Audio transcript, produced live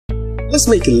let's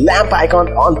make a lamp icon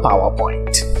on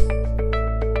PowerPoint.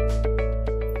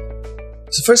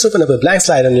 So first open up a blank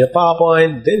slide on your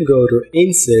PowerPoint, then go to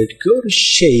Insert, go to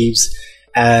Shapes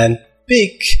and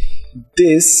pick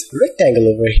this rectangle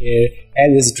over here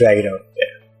and just drag it out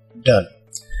there. Done.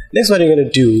 Next, what you're going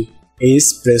to do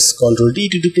is press Ctrl D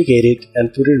to duplicate it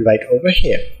and put it right over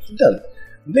here. Done.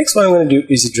 Next, what I'm going to do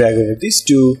is drag over these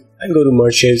two and go to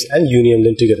Merge Shapes and union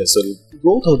them together. So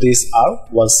both of these are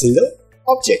one single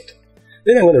object.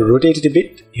 Then I'm going to rotate it a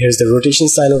bit. Here's the rotation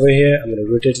sign over here. I'm going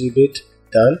to rotate it a bit.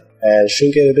 Done. And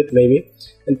shrink it a bit maybe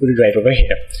and put it right over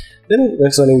here. Then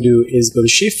next what I'm going to do is go to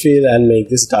Shape Fill and make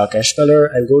this dark ash color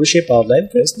and go to Shape Outline,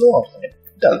 press No Outline.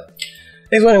 Done.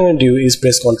 Next what I'm going to do is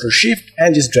press Ctrl Shift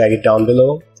and just drag it down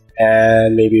below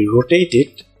and maybe rotate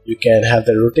it. You can have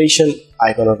the rotation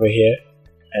icon over here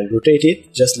and rotate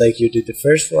it just like you did the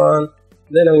first one.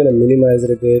 Then I'm going to minimize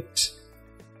it a bit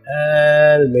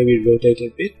and maybe rotate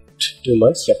it a bit too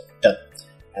much. Yep, done.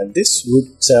 And this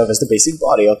would serve as the basic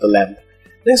body of the lamp.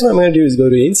 Next what I'm going to do is go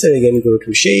to Insert again, go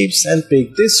to Shapes and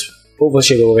pick this oval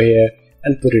shape over here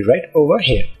and put it right over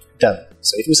here. Done.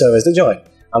 So it will serve as the joint.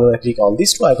 I'm going to click on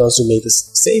these two icons to make the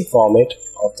same format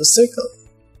of the circle.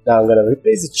 Now I'm going to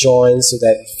replace the joint so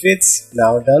that it fits.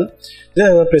 Now done. Then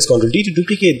I'm going to press Ctrl D to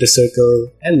duplicate the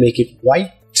circle and make it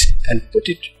white and put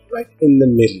it right in the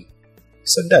middle.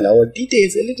 So done. Our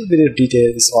details, a little bit of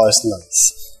detail is always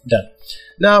nice. Done.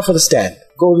 Now for the stand.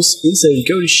 Go to Insert,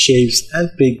 go to Shapes and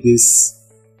pick this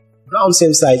round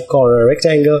same side corner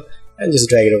rectangle and just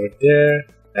drag it over there.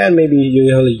 And maybe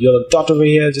you have a yellow dot over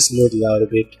here, just move it out a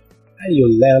bit. And your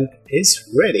lamp is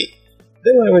ready.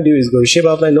 Then what I'm going to do is go to Shape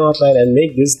Outline, No Outline and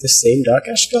make this the same dark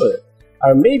ash color.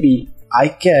 Or maybe I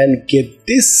can get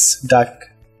this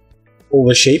dark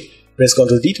oval shape, press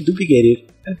Ctrl D to duplicate it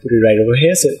and put it right over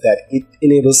here so that it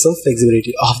enables some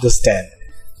flexibility of the stand.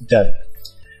 Done.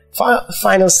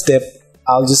 Final step,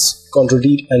 I'll just Ctrl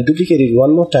D and duplicate it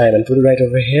one more time and put it right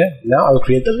over here. Now I'll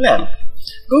create the lamp.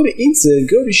 Go to Insert,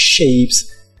 go to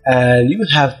Shapes and you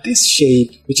will have this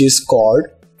shape which is called.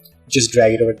 Just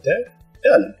drag it over there.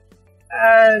 Done.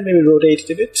 And maybe rotate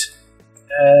it a bit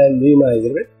and minimize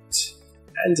it a bit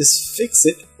and just fix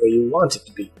it where you want it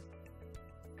to be.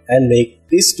 And make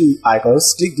these two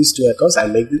icons, click these two icons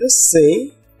and make it the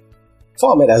same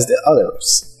format as the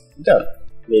others. Done.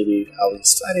 Maybe I'll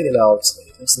just slide it out so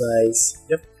it looks nice.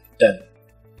 Yep, done.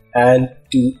 And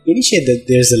to initiate that,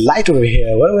 there's a light over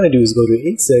here. What I'm going to do is go to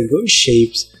Insert, go to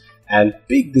Shapes and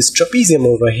pick this trapezium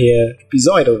over here,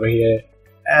 trapezoid over here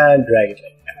and drag it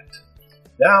like that.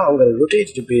 Now I'm going to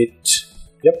rotate it a bit.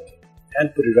 Yep,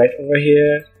 and put it right over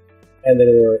here and then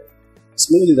I'm going to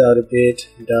smooth it out a bit.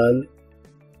 Done.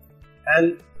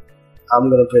 And I'm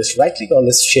going to press right click on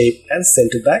this shape and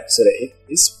send to back so that it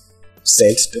is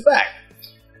sent to back.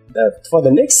 For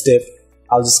the next step,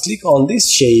 I'll just click on this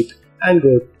shape and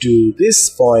go to this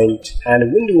point and a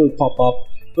window will pop up.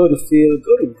 Go to Fill,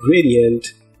 go to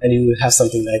Gradient and you will have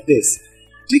something like this.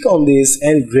 Click on this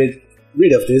and get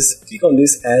rid of this. Click on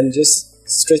this and just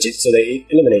stretch it so that it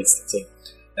eliminates the thing.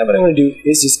 Now what I'm going to do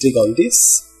is just click on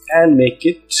this and make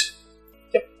it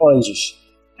orangish.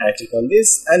 And click on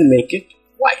this and make it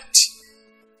white.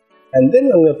 And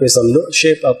then I'm going to press on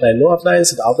Shape Outline, No Outline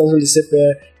so the outlines will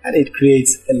disappear and it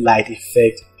creates a light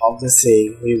effect of the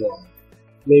same we want.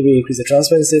 Maybe increase the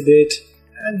transparency a bit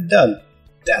and done.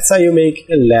 That's how you make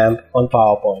a lamp on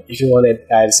PowerPoint. If you want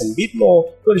to add some bit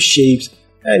more, go to Shapes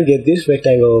and get this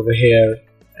rectangle over here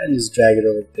and just drag it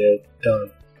over there.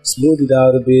 Done. Smooth it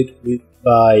out a bit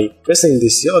by pressing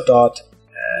this yellow dot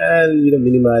and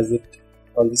minimize it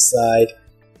on this side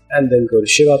and then go to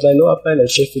Shape Outline, No Outline and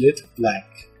Shape Fill it black.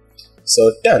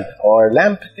 So done, our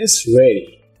lamp is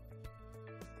ready.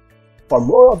 For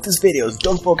more of these videos,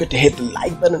 don't forget to hit the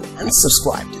like button and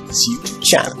subscribe to this YouTube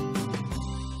channel.